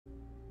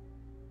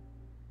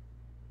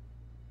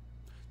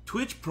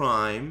Twitch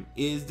Prime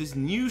is this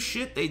new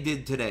shit they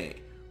did today,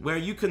 where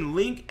you can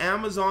link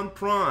Amazon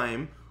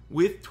Prime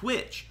with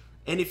Twitch.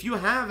 And if you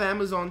have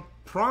Amazon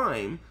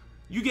Prime,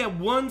 you get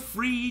one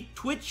free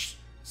Twitch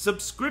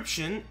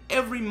subscription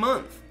every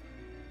month.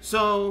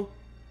 So,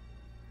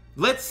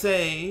 let's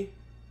say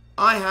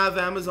I have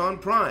Amazon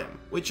Prime,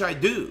 which I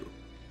do.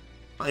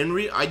 I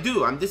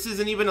do. This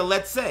isn't even a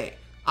let's say.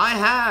 I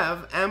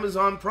have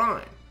Amazon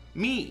Prime.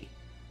 Me.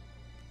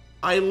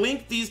 I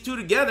link these two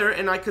together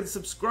and I can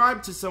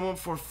subscribe to someone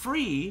for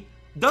free.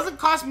 Doesn't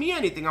cost me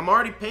anything. I'm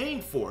already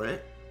paying for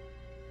it.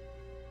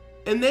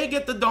 And they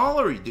get the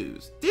dollary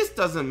dues. This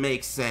doesn't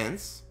make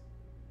sense.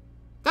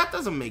 That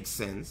doesn't make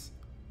sense.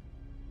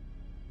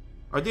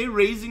 Are they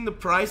raising the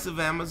price of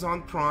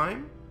Amazon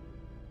Prime?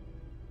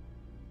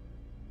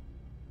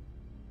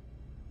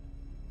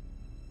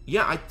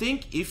 Yeah, I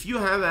think if you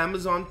have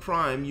Amazon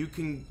Prime, you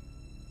can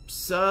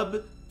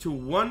sub to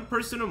one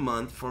person a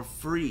month for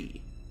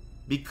free.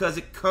 Because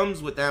it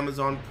comes with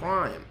Amazon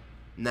Prime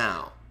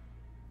now,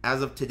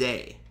 as of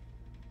today.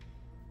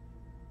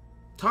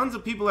 Tons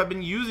of people have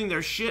been using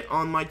their shit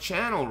on my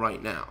channel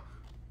right now.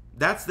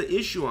 That's the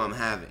issue I'm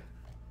having.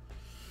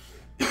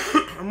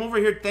 I'm over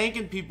here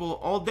thanking people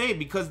all day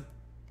because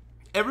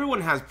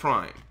everyone has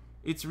Prime.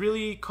 It's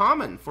really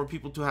common for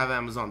people to have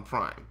Amazon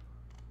Prime.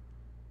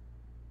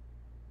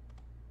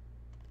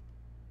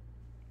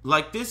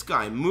 Like this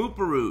guy,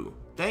 Mooparoo.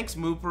 Thanks,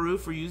 Mooparoo,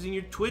 for using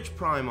your Twitch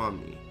Prime on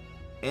me.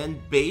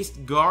 And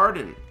Based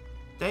Garden.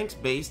 Thanks,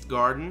 Based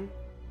Garden.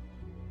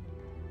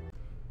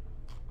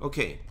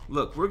 Okay,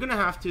 look, we're gonna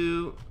have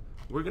to,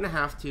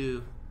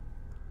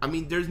 I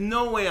mean, there's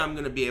no way I'm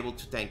gonna be able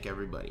to thank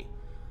everybody.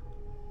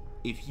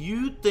 If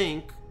you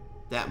think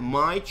that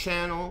my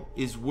channel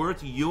is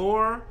worth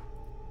your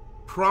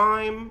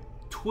Prime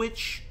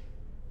Twitch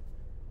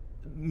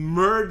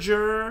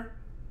merger,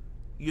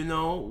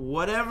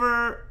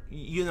 whatever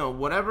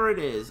it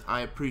is,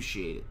 I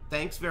appreciate it.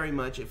 Thanks very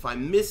much. If I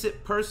miss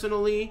it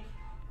personally,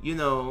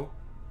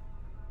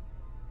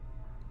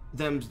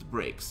 them's the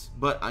breaks.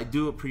 But I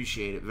do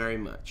appreciate it very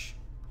much.